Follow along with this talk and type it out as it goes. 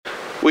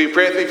Will you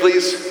pray with me,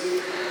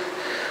 please?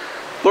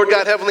 Lord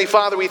God, Heavenly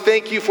Father, we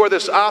thank you for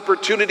this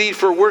opportunity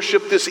for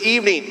worship this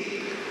evening,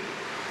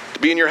 to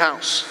be in your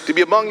house, to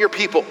be among your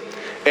people,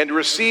 and to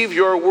receive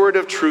your word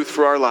of truth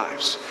for our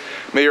lives.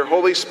 May your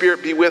Holy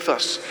Spirit be with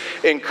us,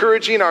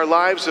 encouraging our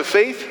lives of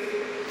faith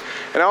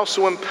and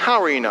also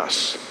empowering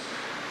us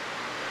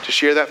to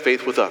share that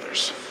faith with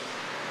others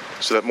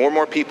so that more and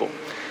more people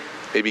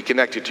may be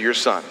connected to your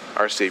Son,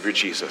 our Savior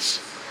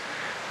Jesus.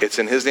 It's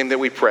in his name that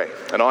we pray.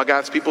 And all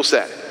God's people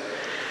said,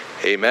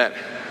 amen.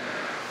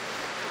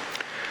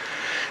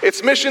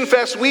 It's Mission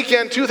Fest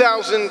Weekend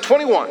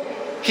 2021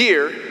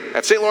 here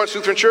at St. Lawrence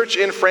Lutheran Church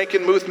in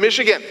Frankenmuth,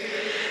 Michigan.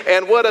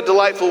 And what a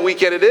delightful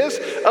weekend it is.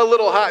 A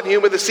little hot and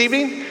humid this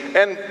evening,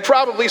 and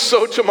probably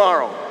so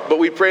tomorrow. But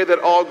we pray that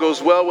all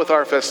goes well with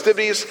our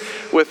festivities,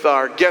 with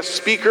our guest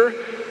speaker,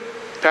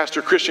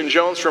 Pastor Christian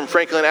Jones from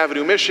Franklin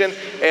Avenue Mission,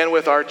 and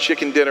with our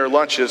chicken dinner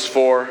lunches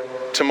for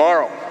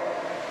tomorrow.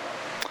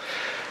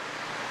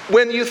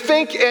 When you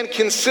think and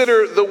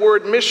consider the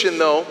word mission,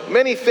 though,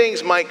 many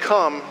things might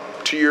come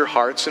to your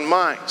hearts and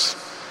minds.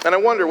 And I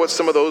wonder what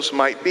some of those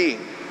might be.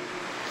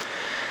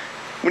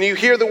 When you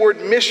hear the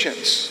word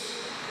missions,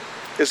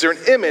 is there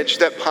an image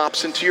that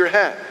pops into your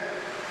head?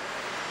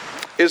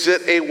 Is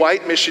it a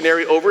white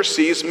missionary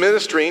overseas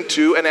ministering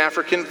to an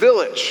African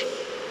village?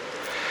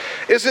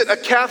 Is it a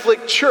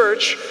Catholic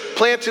church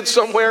planted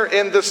somewhere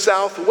in the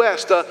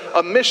Southwest,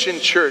 a mission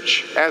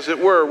church, as it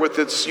were, with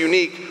its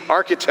unique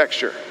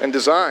architecture and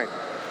design?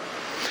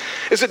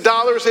 Is it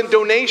dollars and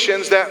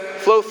donations that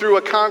flow through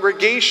a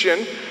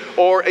congregation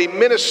or a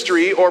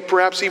ministry or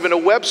perhaps even a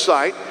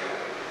website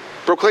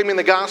proclaiming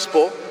the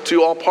gospel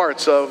to all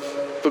parts of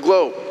the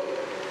globe?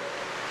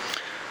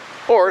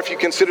 Or if you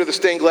consider the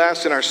stained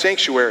glass in our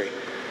sanctuary,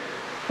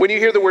 when you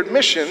hear the word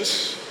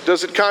missions,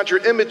 does it conjure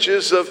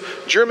images of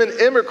German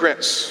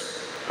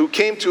immigrants who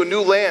came to a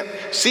new land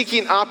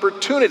seeking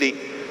opportunity,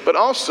 but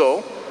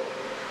also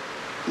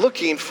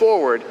looking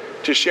forward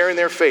to sharing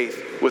their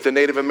faith with the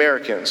Native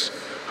Americans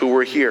who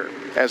were here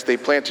as they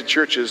planted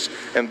churches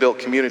and built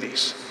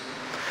communities?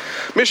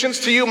 Missions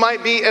to you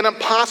might be an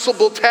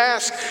impossible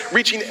task,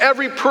 reaching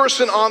every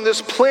person on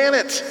this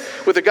planet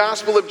with the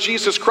gospel of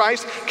Jesus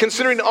Christ,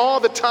 considering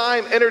all the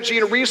time, energy,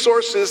 and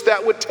resources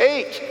that would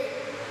take.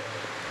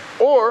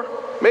 Or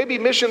maybe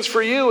missions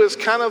for you is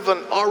kind of an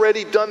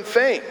already done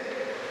thing.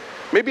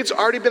 Maybe it's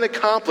already been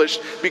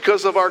accomplished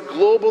because of our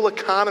global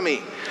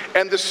economy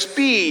and the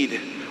speed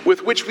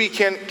with which we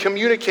can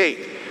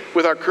communicate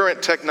with our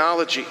current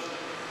technology.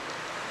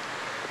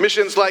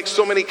 Missions, like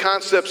so many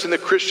concepts in the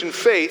Christian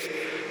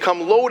faith,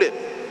 come loaded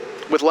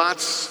with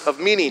lots of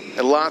meaning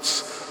and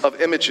lots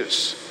of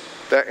images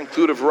that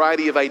include a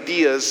variety of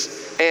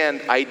ideas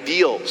and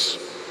ideals,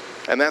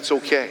 and that's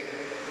okay.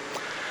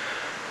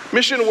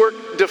 Mission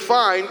work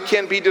defined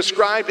can be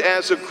described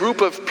as a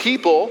group of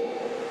people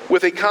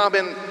with a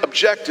common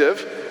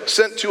objective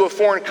sent to a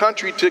foreign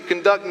country to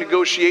conduct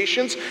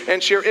negotiations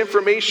and share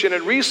information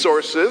and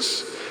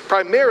resources,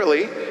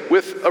 primarily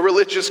with a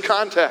religious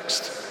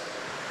context.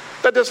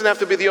 That doesn't have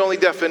to be the only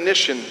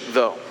definition,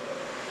 though.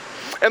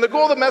 And the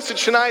goal of the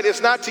message tonight is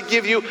not to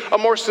give you a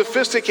more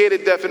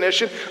sophisticated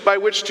definition by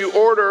which to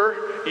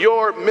order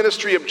your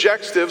ministry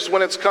objectives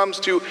when it comes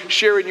to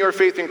sharing your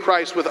faith in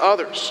Christ with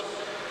others.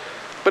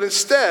 But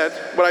instead,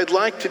 what I'd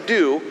like to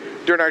do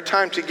during our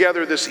time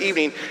together this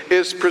evening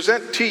is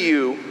present to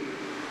you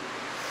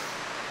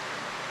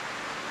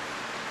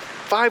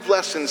 5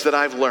 lessons that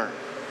I've learned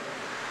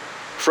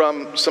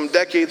from some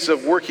decades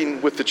of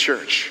working with the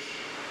church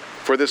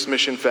for this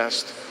Mission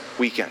Fest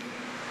weekend.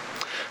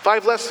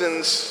 5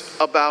 lessons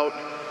about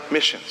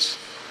missions.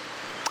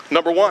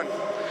 Number 1,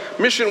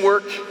 mission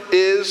work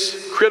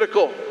is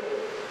critical.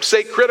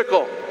 Say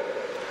critical.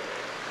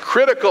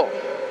 Critical.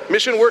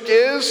 Mission work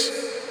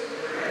is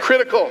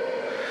critical.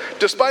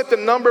 Despite the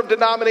number of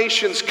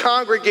denominations,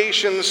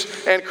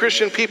 congregations, and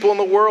Christian people in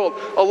the world,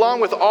 along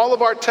with all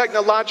of our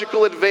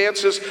technological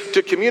advances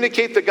to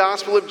communicate the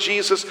gospel of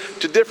Jesus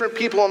to different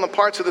people on the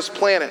parts of this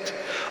planet,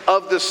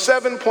 of the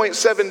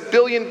 7.7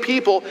 billion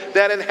people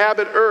that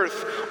inhabit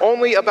Earth,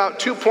 only about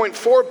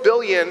 2.4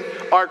 billion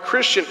are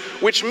Christian,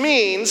 which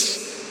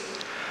means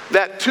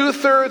that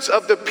 2/3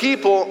 of the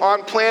people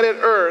on planet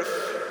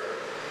Earth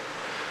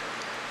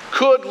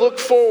could look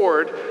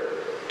forward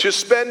to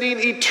spending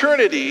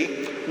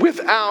eternity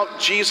without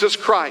Jesus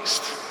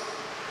Christ.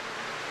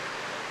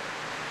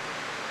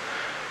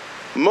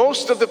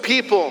 Most of the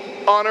people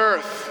on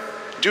earth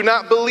do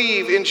not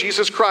believe in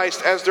Jesus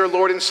Christ as their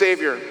Lord and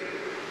Savior.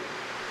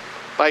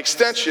 By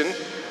extension,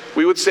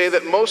 we would say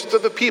that most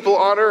of the people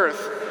on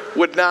earth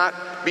would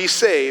not be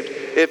saved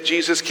if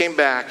Jesus came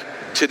back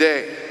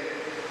today.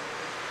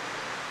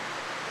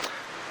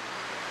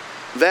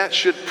 That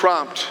should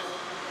prompt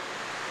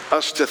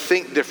us to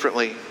think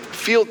differently,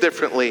 feel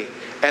differently,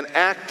 and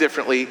act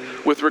differently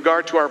with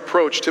regard to our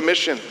approach to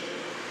mission.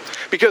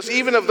 Because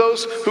even of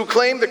those who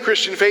claim the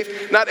Christian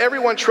faith, not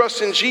everyone trusts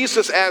in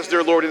Jesus as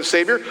their Lord and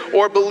Savior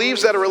or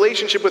believes that a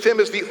relationship with him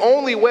is the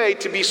only way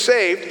to be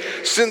saved.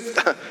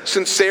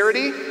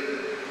 Sincerity,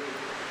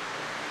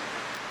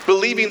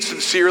 believing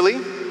sincerely,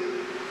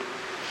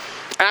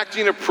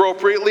 acting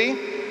appropriately,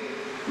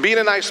 being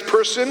a nice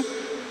person,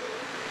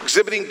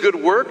 exhibiting good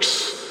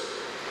works.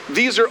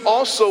 These are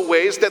also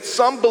ways that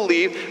some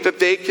believe that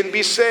they can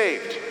be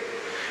saved,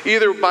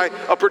 either by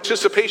a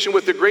participation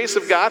with the grace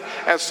of God,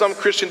 as some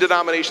Christian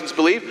denominations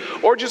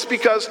believe, or just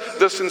because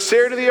the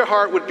sincerity of your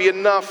heart would be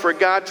enough for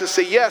God to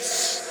say,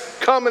 yes,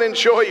 come and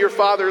enjoy your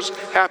Father's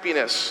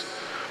happiness.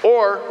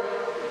 Or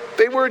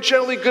they were a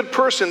generally good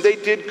person. They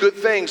did good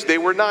things. They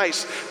were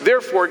nice.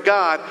 Therefore,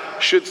 God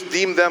should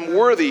deem them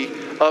worthy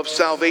of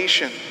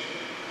salvation.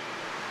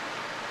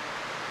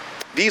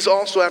 These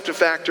also have to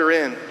factor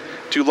in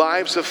to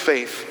lives of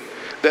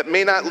faith that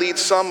may not lead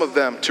some of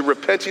them to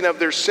repenting of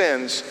their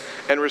sins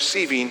and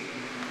receiving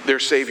their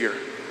Savior.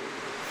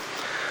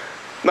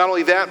 Not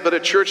only that, but a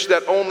church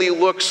that only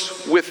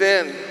looks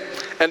within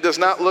and does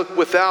not look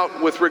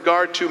without with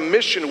regard to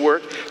mission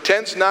work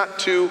tends not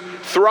to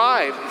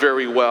thrive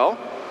very well,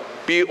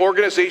 be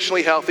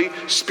organizationally healthy,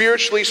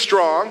 spiritually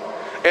strong,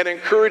 and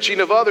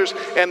encouraging of others,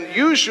 and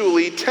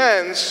usually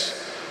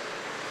tends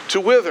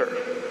to wither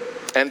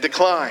and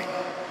decline,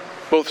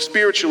 both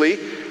spiritually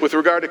with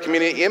regard to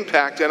community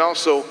impact and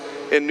also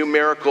in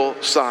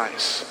numerical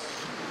size.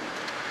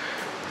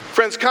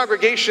 Friends,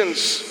 congregations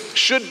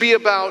should be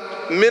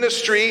about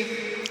ministry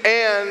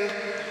and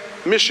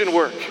mission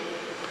work.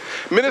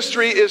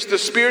 Ministry is the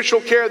spiritual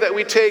care that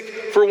we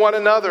take for one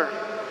another.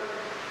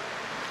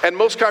 And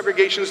most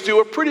congregations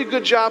do a pretty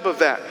good job of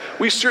that.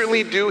 We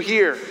certainly do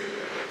here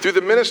through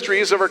the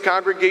ministries of our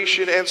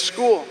congregation and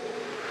school.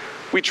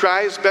 We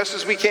try as best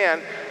as we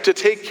can to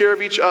take care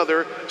of each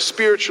other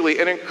spiritually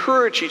and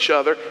encourage each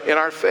other in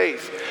our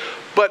faith.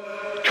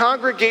 But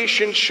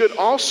congregation should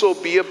also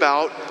be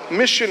about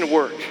mission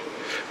work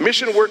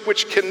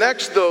which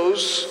connects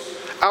those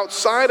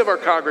outside of our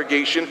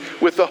congregation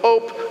with the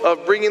hope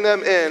of bringing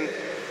them in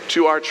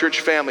to our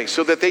church family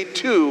so that they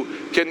too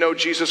can know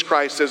Jesus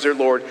Christ as their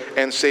Lord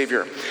and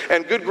Savior.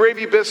 And good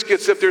gravy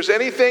biscuits, if there's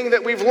anything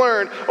that we've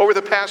learned over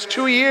the past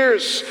 2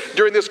 years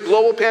during this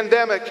global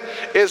pandemic,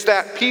 is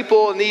that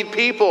people need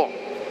people.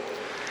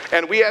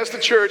 And we as the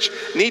church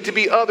need to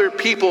be other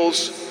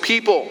people's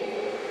people.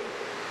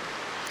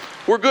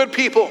 We're good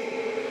people.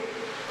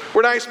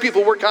 We're nice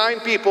people. We're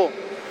kind people.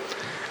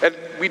 And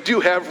we do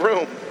have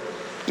room,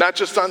 not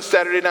just on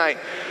Saturday night,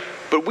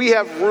 but we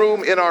have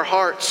room in our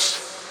hearts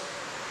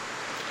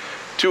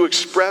to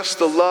express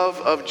the love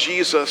of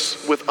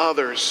Jesus with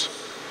others.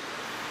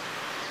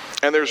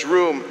 And there's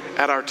room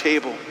at our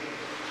table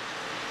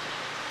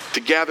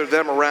to gather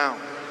them around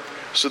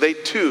so they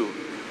too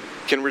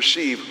can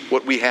receive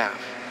what we have.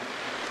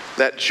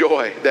 That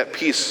joy, that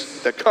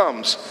peace that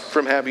comes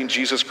from having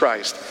Jesus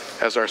Christ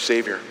as our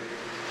Savior.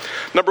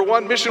 Number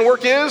one, mission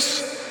work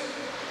is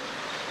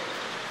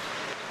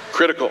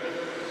critical.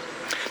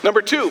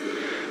 Number two,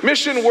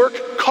 mission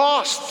work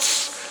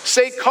costs.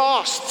 Say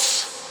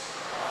costs.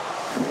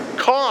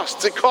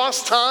 Costs. It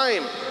costs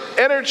time,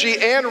 energy,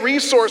 and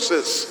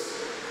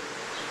resources.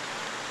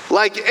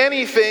 Like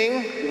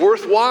anything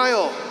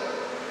worthwhile,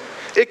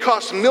 it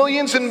costs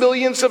millions and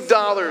millions of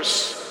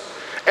dollars,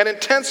 and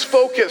intense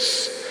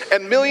focus,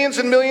 and millions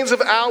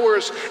of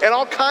hours, and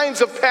all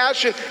kinds of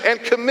passion and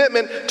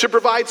commitment to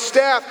provide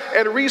staff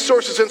and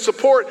resources and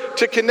support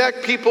to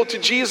connect people to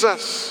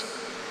Jesus.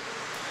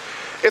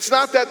 It's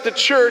not that the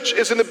church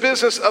is in the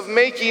business of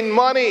making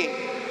money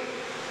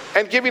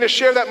and giving a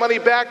share of that money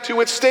back to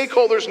its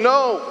stakeholders.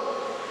 No.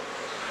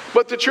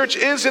 But the church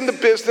is in the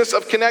business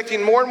of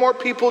connecting more and more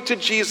people to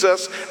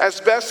Jesus as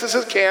best as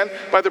it can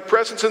by the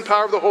presence and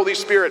power of the Holy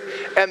Spirit.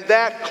 And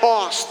that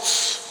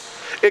costs.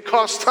 It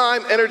costs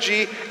time,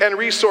 energy, and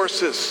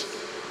resources.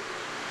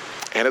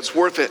 And it's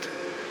worth it.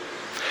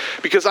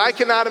 Because I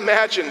cannot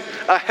imagine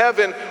a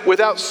heaven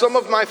without some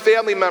of my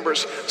family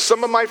members,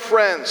 some of my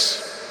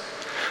friends,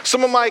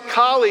 some of my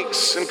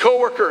colleagues and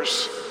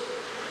coworkers,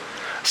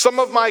 some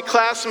of my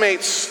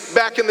classmates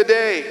back in the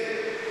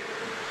day,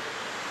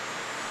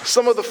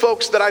 some of the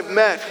folks that I've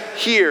met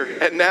here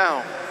and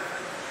now,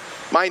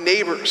 my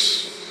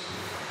neighbors,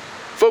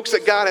 folks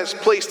that God has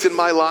placed in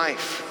my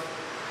life.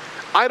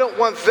 I don't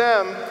want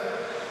them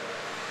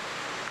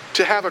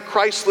to have a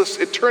Christless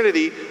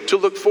eternity to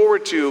look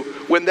forward to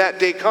when that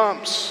day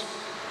comes.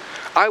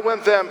 I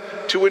want them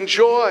to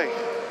enjoy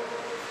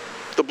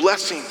the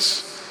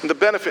blessings and the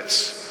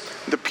benefits,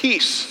 the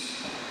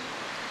peace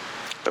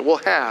that we'll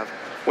have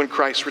when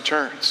Christ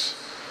returns.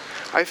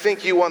 I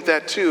think you want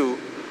that too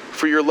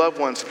for your loved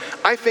ones.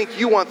 I think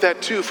you want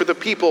that too for the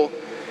people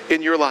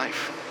in your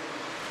life.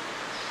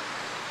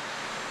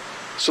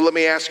 So let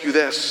me ask you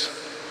this.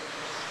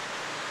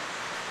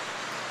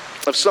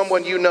 If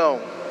someone you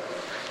know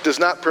does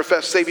not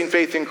profess saving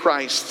faith in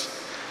Christ,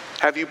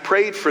 have you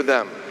prayed for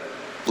them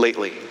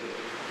lately?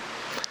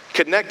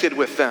 Connected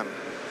with them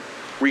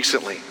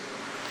recently?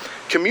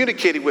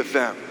 Communicated with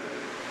them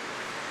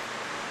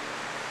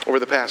over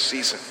the past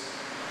season?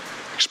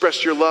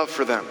 Expressed your love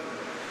for them?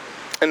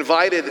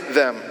 Invited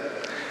them?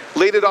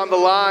 Laid it on the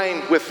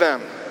line with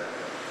them?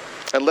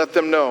 And let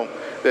them know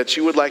that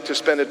you would like to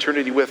spend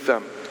eternity with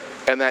them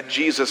and that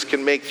Jesus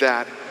can make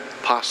that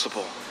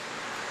possible.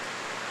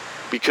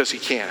 Because he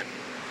can.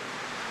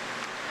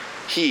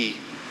 He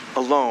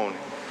alone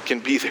can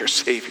be their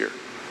Savior.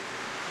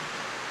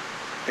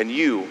 And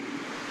you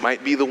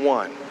might be the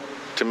one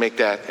to make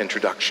that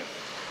introduction.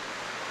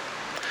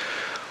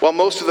 While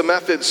most of the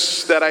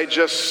methods that I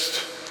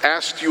just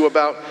asked you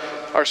about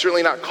are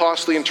certainly not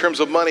costly in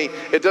terms of money,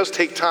 it does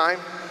take time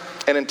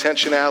and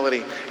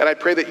intentionality. And I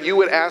pray that you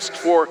would ask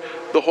for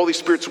the Holy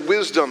Spirit's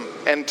wisdom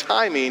and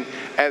timing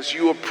as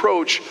you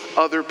approach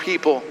other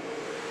people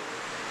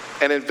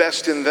and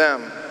invest in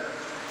them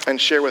and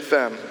share with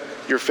them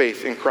your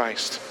faith in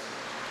Christ.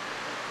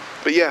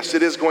 But yes,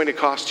 it is going to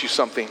cost you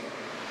something.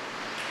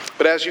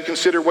 But as you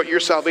consider what your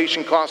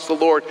salvation costs the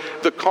Lord,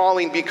 the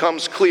calling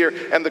becomes clear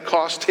and the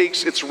cost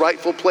takes its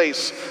rightful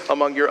place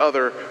among your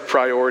other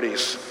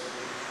priorities.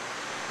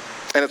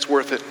 And it's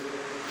worth it.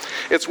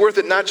 It's worth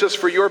it not just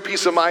for your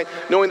peace of mind,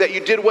 knowing that you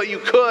did what you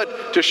could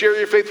to share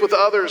your faith with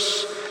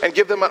others and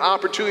give them an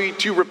opportunity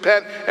to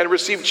repent and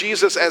receive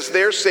Jesus as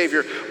their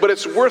Savior, but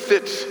it's worth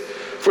it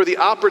for the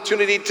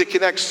opportunity to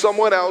connect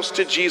someone else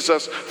to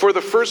Jesus for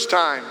the first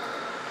time,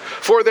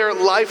 for their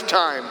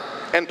lifetime,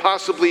 and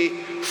possibly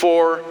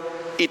for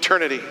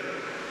eternity.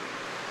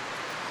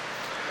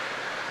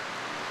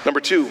 Number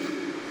 2,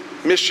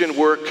 mission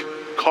work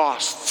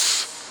costs.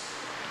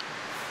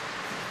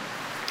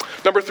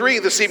 Number 3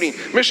 this evening,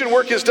 mission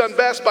work is done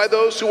best by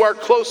those who are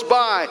close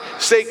by.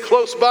 Say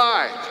close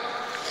by.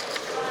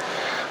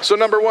 So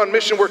number 1,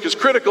 mission work is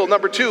critical.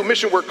 Number 2,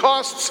 mission work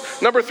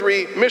costs. Number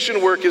 3,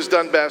 mission work is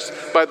done best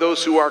by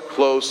those who are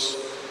close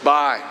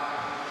by.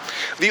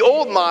 The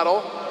old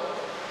model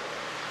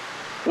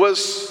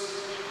was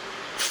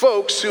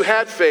folks who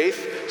had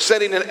faith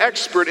sending an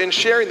expert in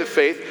sharing the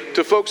faith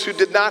to folks who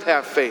did not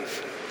have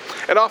faith.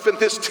 And often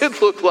this did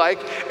look like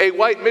a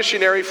white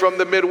missionary from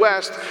the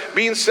Midwest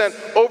being sent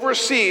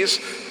overseas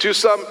to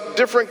some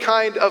different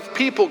kind of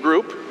people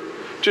group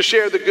to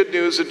share the good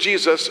news of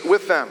Jesus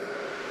with them.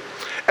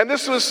 And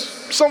this was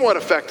somewhat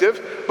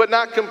effective, but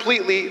not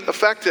completely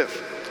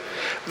effective.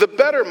 The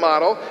better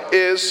model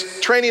is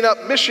training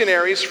up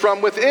missionaries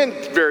from within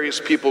various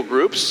people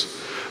groups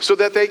so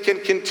that they can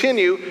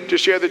continue to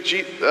share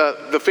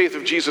the faith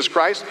of Jesus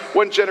Christ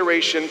one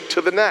generation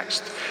to the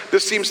next.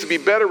 This seems to be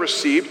better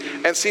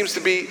received and seems to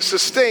be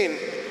sustained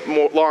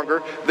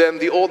longer than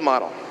the old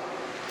model.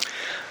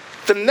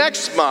 The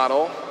next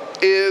model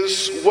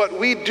is what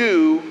we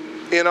do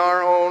in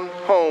our own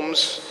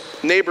homes,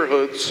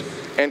 neighborhoods,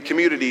 and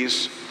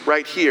communities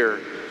right here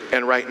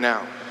and right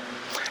now.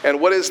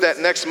 And what is that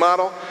next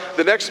model?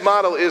 The next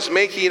model is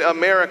making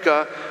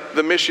America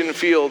the mission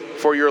field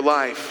for your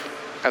life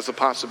as a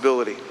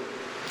possibility.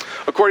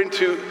 According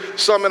to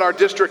some in our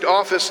district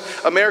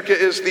office, America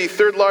is the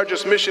 3rd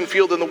largest mission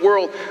field in the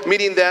world,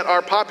 meaning that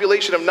our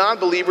population of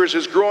non-believers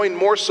is growing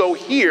more so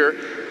here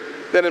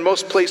than in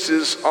most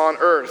places on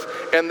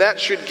earth. And that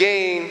should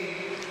gain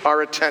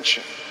our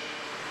attention.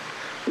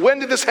 When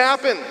did this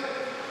happen?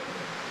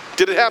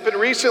 Did it happen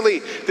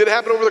recently? Did it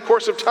happen over the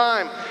course of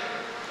time?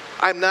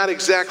 I'm not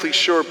exactly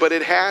sure, but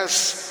it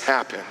has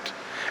happened.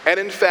 And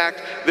in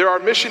fact, there are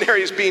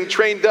missionaries being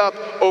trained up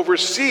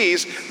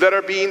overseas that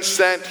are being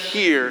sent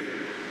here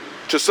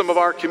to some of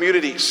our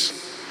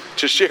communities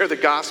to share the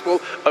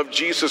gospel of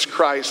Jesus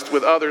Christ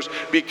with others,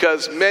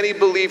 because many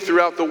believe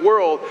throughout the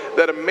world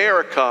that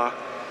America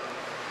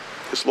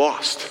is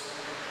lost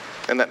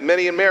and that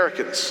many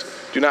Americans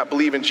do not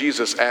believe in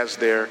Jesus as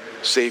their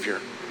Savior.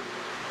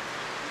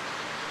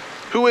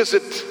 Who is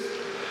it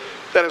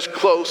that is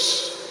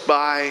close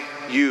by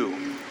you?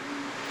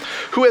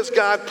 Who has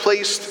God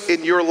placed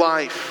in your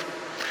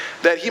life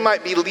that he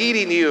might be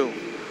leading you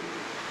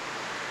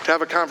to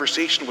have a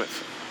conversation with,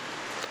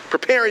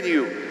 preparing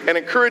you and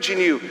encouraging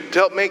you to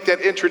help make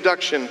that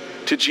introduction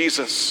to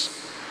Jesus?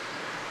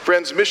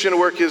 Friends, mission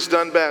work is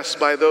done best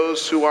by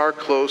those who are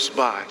close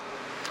by.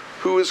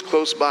 Who is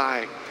close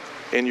by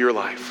in your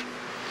life?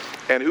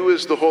 And who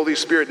is the Holy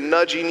Spirit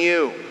nudging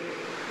you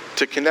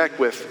to connect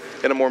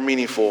with in a more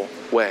meaningful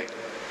way?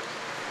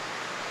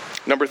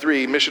 Number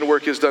 3, mission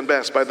work is done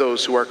best by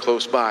those who are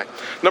close by.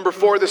 Number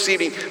 4 this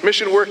evening,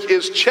 mission work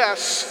is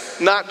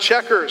chess, not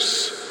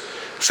checkers.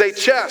 Say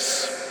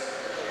chess.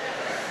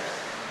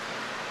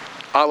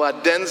 A la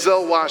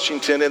Denzel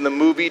Washington in the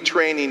movie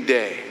Training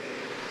Day.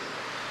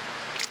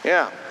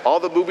 Yeah, all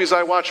the movies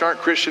I watch aren't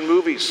Christian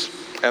movies,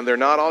 and they're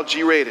not all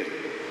G-rated.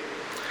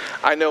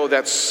 I know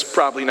that's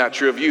probably not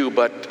true of you,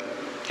 but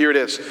here it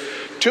is.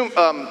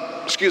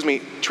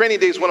 Training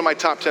Day is one of my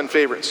top 10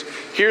 favorites.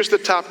 Here's the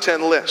top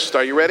 10 list.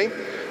 Are you ready?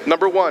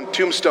 Number 1,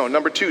 Tombstone.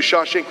 Number 2,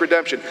 Shawshank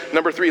Redemption.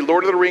 Number 3,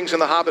 Lord of the Rings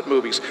and the Hobbit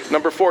movies.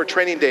 Number 4,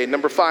 Training Day.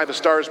 Number 5, A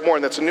Star is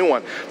Born. That's a new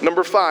one.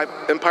 Number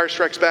 5, Empire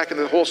Strikes Back and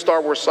the whole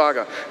Star Wars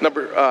saga.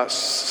 Number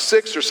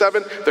 6 or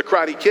 7, The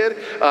Karate Kid,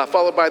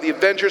 followed by The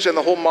Avengers and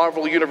the whole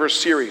Marvel Universe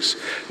series.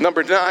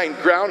 Number 9,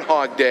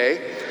 Groundhog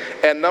Day.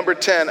 And number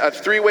 10, a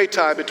 3-way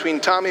tie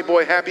between Tommy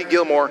Boy, Happy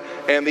Gilmore,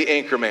 and the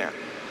Anchorman.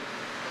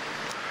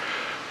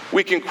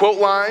 We can quote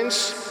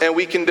lines and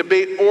we can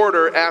debate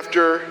order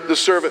after the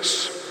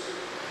service.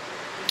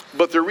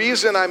 But the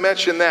reason I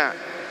mention that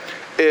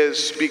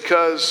is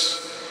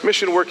because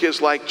mission work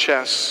is like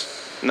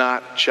chess,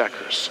 not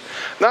checkers.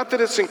 Not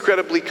that it's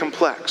incredibly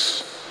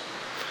complex,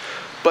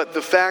 but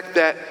the fact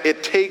that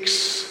it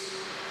takes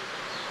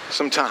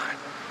some time.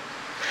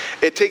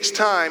 It takes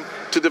time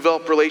to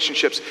develop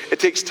relationships. It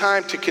takes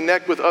time to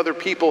connect with other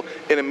people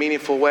in a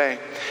meaningful way.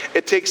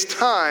 It takes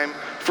time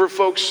for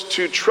folks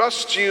to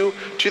trust you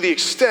to the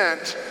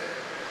extent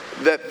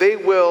that they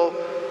will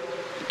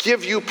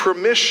give you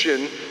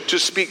permission to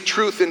speak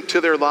truth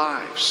into their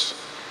lives.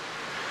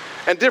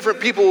 And different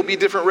people will be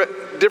different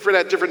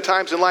at different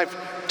times in life,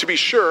 to be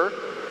sure.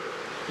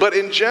 But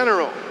in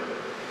general,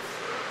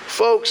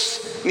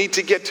 folks need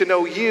to get to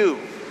know you,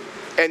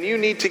 and you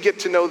need to get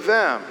to know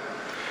them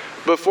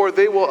before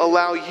they will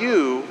allow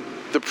you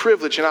the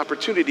privilege and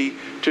opportunity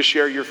to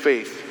share your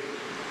faith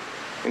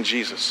in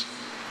Jesus.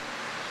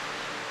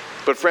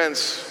 But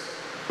friends,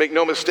 make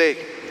no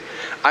mistake,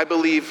 I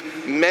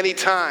believe many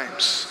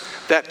times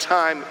that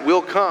time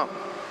will come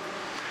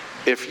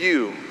if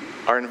you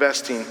are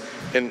investing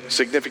in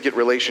significant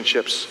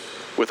relationships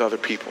with other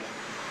people.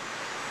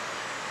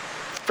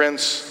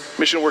 Friends,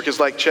 mission work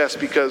is like chess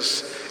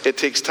because it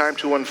takes time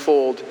to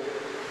unfold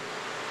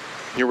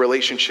your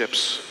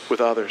relationships with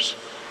others.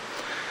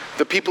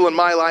 The people in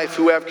my life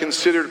who have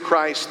considered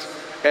Christ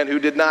and who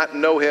did not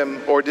know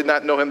him or did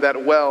not know him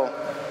that well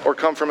or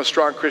come from a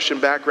strong Christian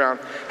background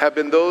have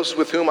been those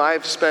with whom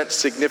I've spent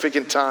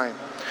significant time,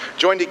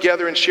 joined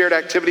together in shared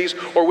activities,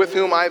 or with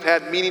whom I've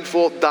had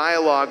meaningful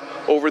dialogue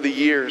over the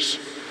years.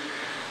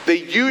 They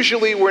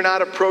usually were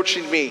not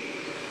approaching me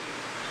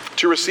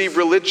to receive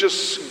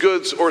religious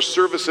goods or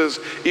services,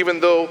 even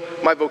though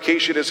my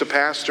vocation is a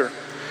pastor.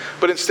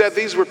 But instead,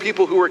 these were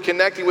people who were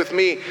connecting with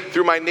me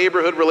through my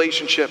neighborhood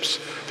relationships,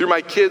 through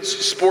my kids'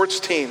 sports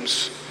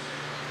teams,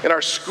 in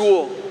our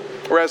school,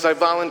 or as I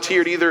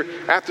volunteered either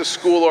at the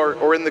school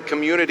or in the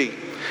community.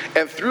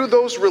 And through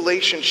those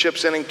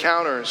relationships and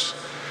encounters,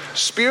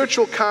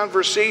 spiritual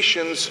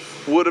conversations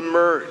would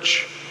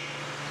emerge.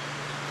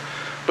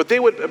 But they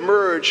would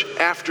emerge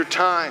after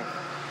time,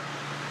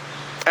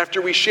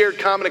 after we shared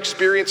common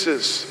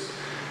experiences,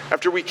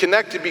 after we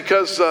connected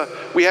because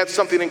we had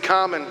something in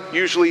common,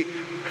 usually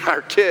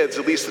our kids,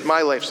 at least at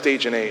my life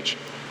stage and age.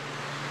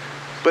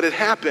 But it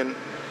happened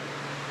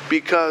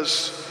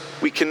because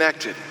we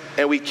connected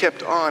and we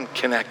kept on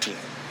connecting.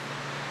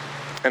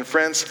 And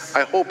friends,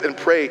 I hope and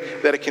pray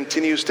that it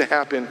continues to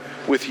happen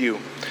with you.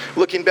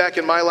 Looking back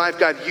in my life,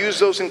 God used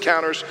those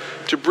encounters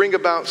to bring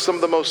about some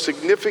of the most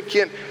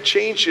significant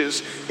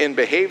changes in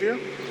behavior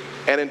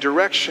and in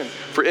direction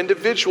for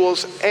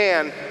individuals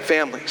and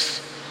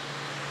families.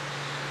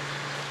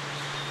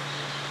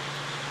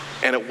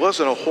 And it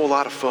wasn't a whole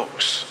lot of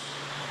folks,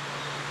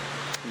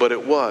 but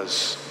it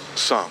was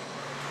some.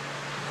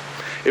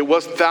 It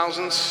wasn't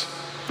thousands,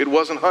 it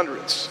wasn't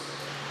hundreds,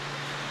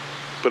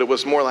 but it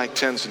was more like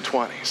tens and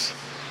 20s.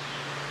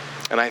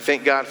 And I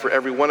thank God for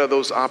every one of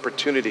those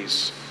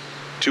opportunities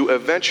to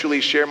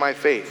eventually share my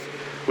faith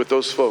with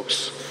those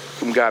folks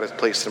whom God has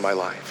placed in my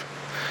life.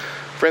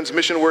 Friends,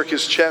 mission work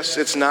is chess,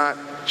 it's not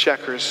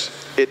checkers.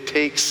 It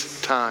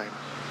takes time.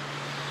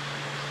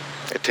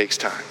 It takes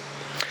time.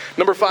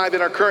 Number 5,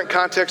 in our current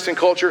context and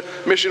culture,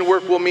 mission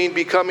work will mean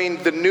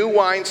becoming the new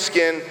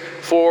wineskin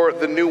for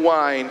the new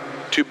wine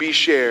to be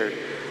shared.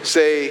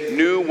 Say,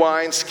 new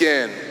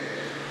wineskin.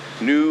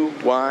 New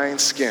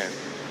wineskin.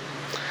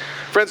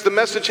 Friends, the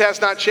message has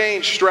not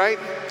changed, right?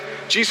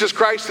 Jesus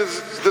Christ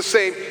is the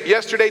same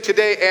yesterday,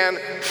 today, and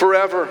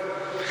forever.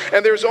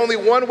 And there's only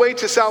one way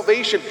to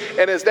salvation,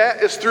 and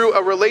that is through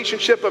a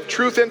relationship of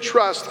truth and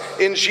trust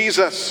in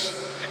Jesus.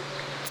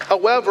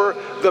 However,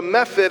 the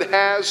method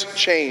has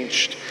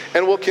changed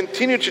and will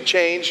continue to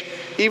change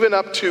even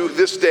up to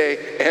this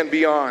day and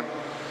beyond.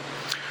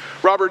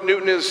 Robert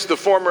Newton is the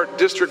former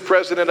district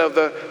president of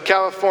the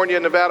California,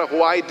 Nevada,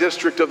 Hawaii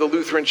district of the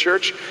Lutheran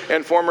Church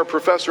and former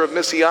professor of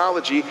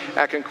missiology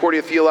at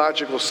Concordia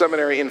Theological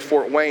Seminary in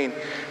Fort Wayne.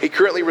 He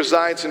currently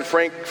resides in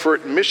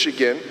Frankfort,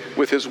 Michigan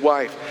with his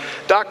wife.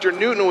 Dr.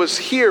 Newton was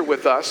here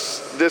with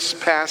us this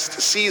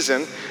past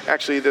season,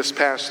 actually this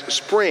past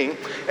spring,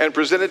 and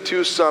presented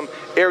to some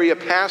area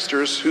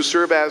pastors who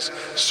serve as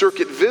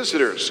circuit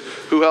visitors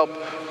who help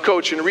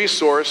coach and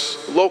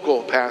resource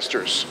local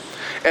pastors.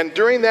 And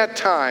during that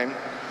time,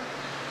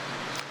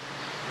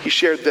 he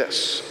shared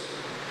this.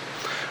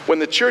 When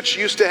the church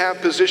used to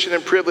have position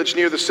and privilege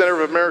near the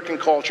center of American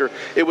culture,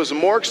 it was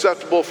more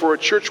acceptable for a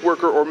church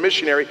worker or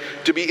missionary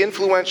to be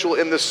influential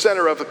in the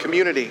center of a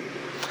community.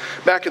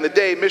 Back in the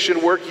day,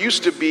 mission work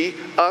used to be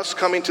us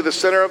coming to the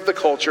center of the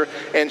culture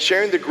and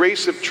sharing the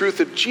grace of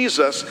truth of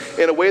Jesus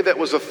in a way that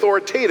was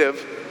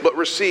authoritative but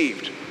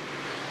received.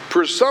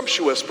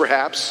 Presumptuous,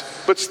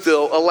 perhaps, but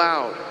still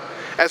allowed.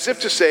 As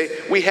if to say,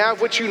 we have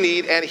what you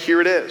need and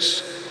here it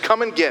is.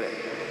 Come and get it.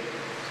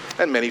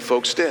 And many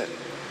folks did.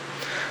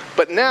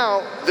 But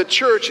now the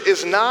church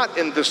is not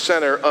in the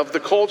center of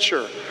the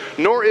culture.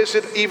 nor is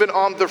it even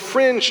on the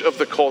fringe of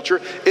the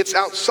culture. It's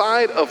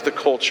outside of the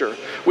culture,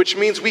 which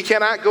means we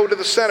cannot go to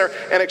the center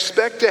and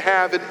expect to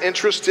have an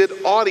interested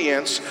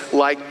audience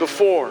like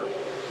before.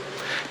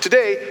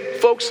 Today,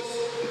 folks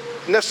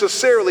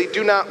necessarily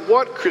do not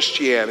want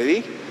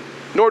Christianity,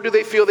 nor do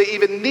they feel they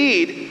even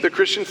need the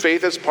Christian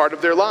faith as part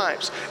of their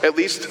lives, at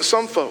least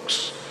some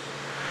folks.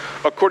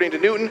 According to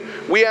Newton,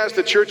 we as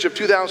the Church of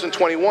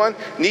 2021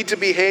 need to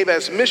behave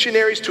as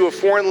missionaries to a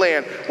foreign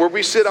land where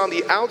we sit on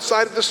the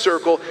outside of the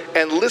circle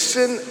and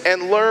listen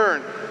and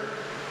learn,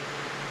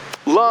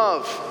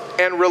 love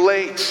and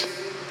relate.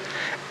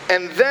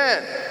 And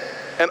then,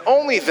 and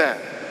only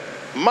then,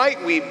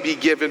 might we be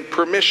given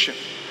permission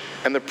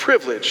and the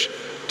privilege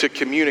to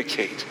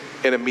communicate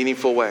in a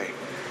meaningful way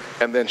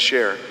and then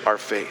share our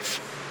faith.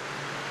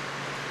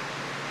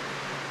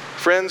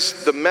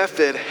 Friends, the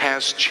method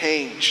has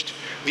changed.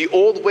 The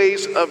old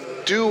ways of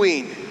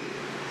doing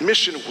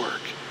mission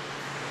work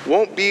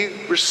won't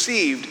be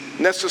received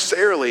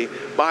necessarily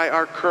by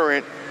our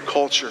current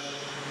culture.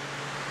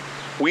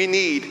 We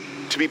need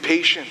to be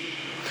patient.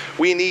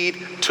 We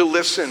need to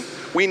listen.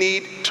 We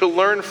need to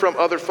learn from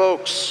other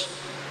folks.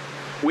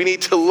 We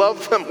need to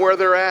love them where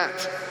they're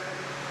at.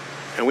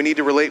 And we need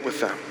to relate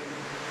with them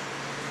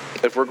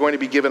if we're going to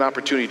be given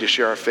opportunity to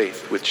share our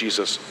faith with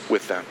Jesus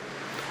with them.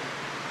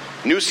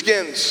 New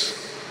skins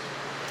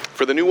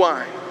for the new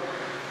wine,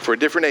 for a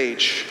different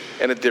age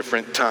and a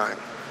different time.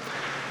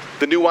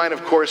 The new wine,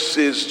 of course,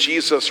 is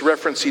Jesus,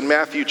 referencing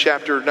Matthew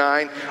chapter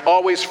 9.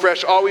 Always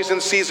fresh, always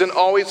in season,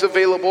 always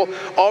available,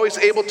 always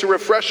able to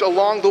refresh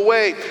along the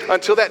way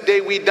until that day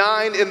we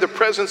dine in the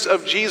presence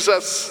of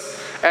Jesus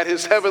at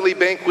his heavenly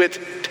banquet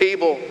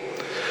table.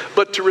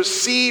 But to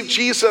receive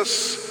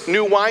Jesus,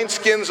 new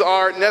wineskins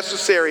are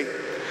necessary.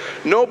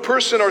 No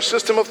person or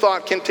system of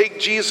thought can take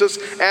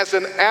Jesus as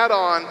an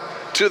add-on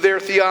to their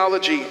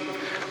theology.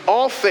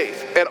 All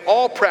faith and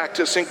all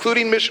practice,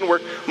 including mission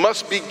work,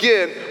 must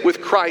begin with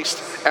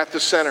Christ at the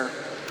center.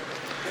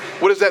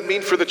 What does that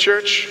mean for the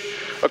church?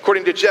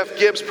 According to Jeff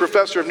Gibbs,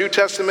 professor of New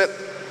Testament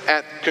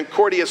at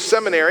Concordia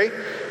Seminary,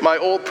 my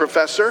old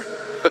professor,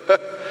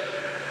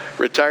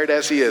 retired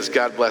as he is,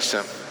 God bless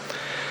him.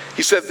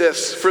 He said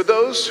this: for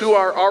those who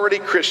are already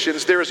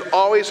Christians, there is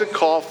always a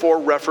call for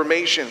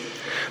reformation.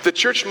 The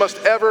church must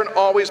ever and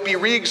always be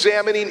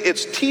re-examining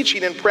its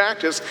teaching and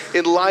practice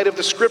in light of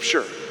the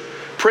Scripture,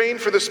 praying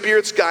for the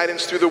Spirit's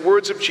guidance through the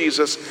words of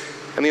Jesus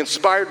and the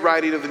inspired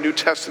writing of the New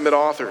Testament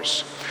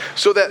authors,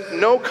 so that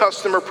no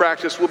custom or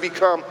practice will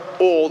become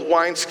old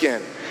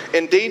wineskin,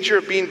 in danger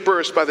of being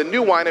burst by the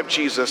new wine of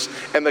Jesus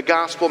and the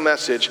gospel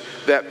message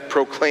that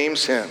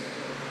proclaims him.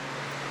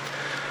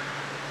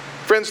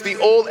 Friends, the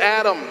old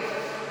Adam,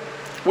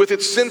 with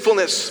its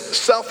sinfulness,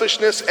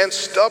 selfishness, and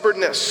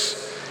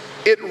stubbornness,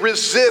 it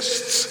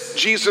resists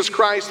Jesus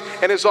Christ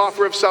and his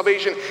offer of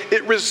salvation.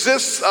 It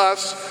resists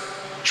us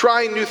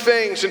trying new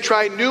things and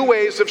trying new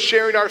ways of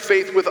sharing our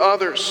faith with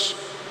others.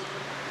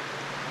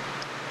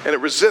 And it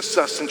resists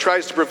us and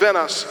tries to prevent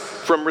us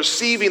from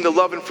receiving the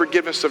love and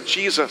forgiveness of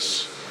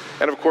Jesus,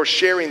 and of course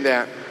sharing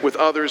that with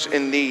others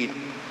in need.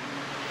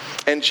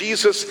 And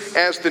Jesus,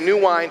 as the new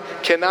wine,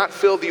 cannot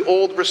fill the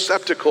old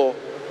receptacle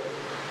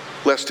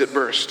lest it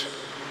burst.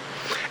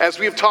 As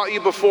we have taught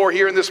you before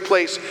here in this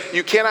place,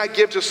 you cannot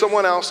give to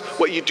someone else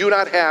what you do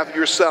not have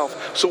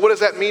yourself. So what does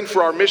that mean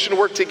for our mission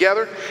work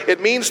together? It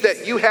means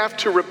that you have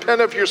to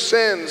repent of your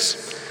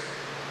sins,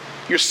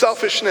 your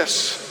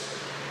selfishness,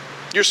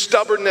 your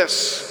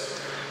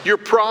stubbornness, your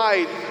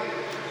pride,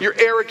 your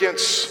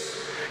arrogance,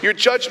 your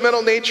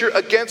judgmental nature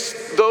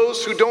against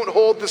those who don't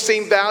hold the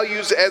same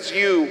values as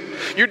you,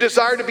 your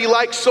desire to be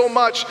liked so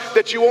much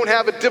that you won't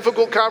have a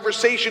difficult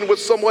conversation with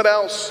someone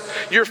else,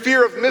 your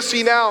fear of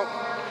missing out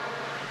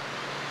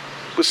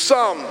with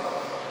some,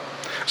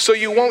 so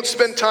you won't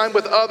spend time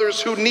with others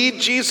who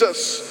need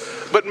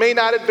Jesus but may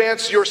not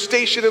advance your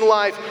station in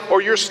life or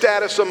your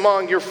status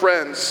among your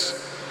friends.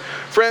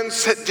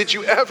 Friends, did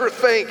you ever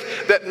think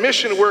that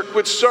mission work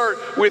would start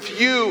with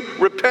you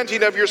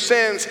repenting of your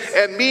sins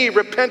and me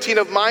repenting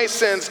of my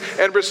sins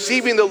and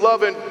receiving the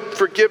love and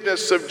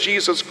forgiveness of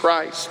Jesus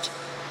Christ?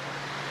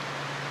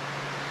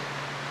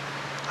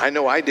 I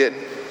know I did,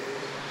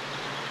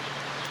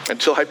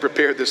 until I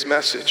prepared this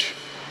message.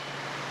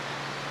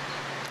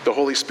 The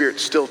Holy Spirit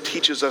still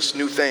teaches us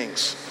new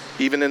things,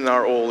 even in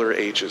our older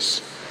ages.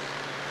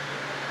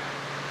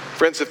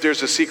 Friends, if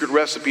there's a secret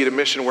recipe to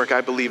mission work,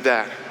 I believe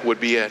that would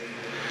be it.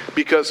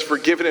 Because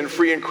forgiven and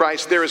free in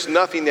Christ, there is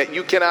nothing that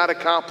you cannot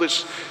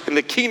accomplish in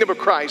the kingdom of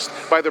Christ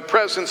by the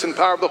presence and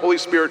power of the Holy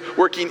Spirit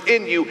working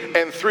in you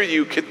and through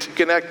you to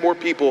connect more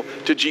people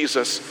to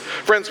Jesus.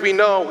 Friends, we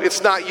know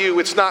it's not you,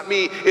 it's not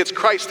me, it's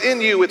Christ in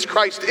you, it's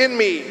Christ in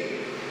me.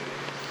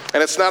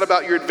 And it's not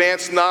about your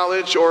advanced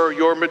knowledge or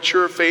your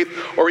mature faith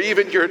or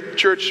even your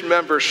church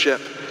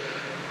membership,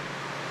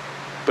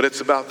 but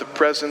it's about the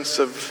presence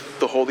of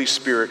the Holy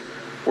Spirit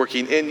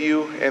working in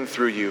you and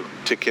through you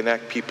to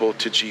connect people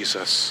to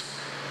Jesus.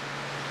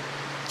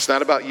 It's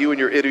not about you and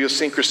your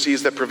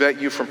idiosyncrasies that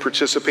prevent you from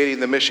participating in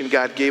the mission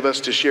God gave us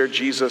to share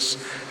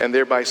Jesus and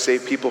thereby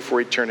save people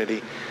for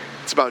eternity.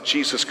 It's about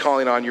Jesus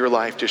calling on your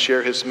life to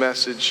share his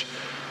message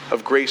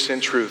of grace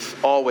and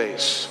truth,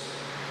 always,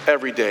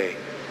 every day,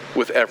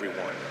 with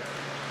everyone.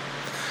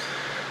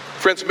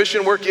 Friends,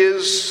 mission work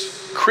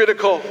is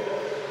critical.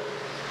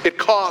 It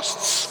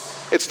costs.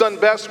 It's done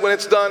best when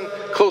it's done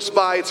close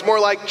by. It's more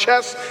like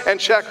chess and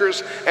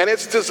checkers, and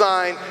it's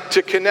designed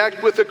to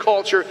connect with a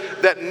culture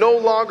that no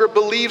longer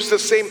believes the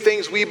same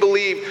things we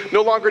believe,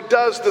 no longer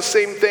does the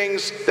same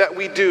things that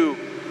we do.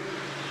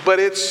 But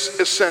it's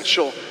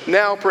essential,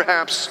 now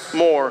perhaps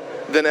more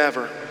than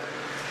ever.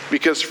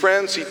 Because,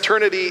 friends,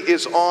 eternity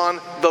is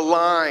on the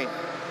line.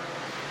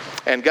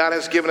 And God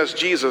has given us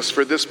Jesus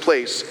for this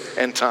place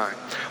and time.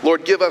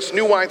 Lord, give us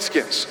new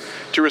wineskins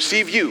to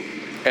receive you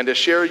and to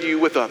share you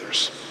with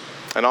others.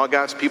 And all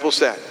God's people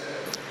said,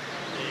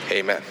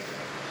 amen.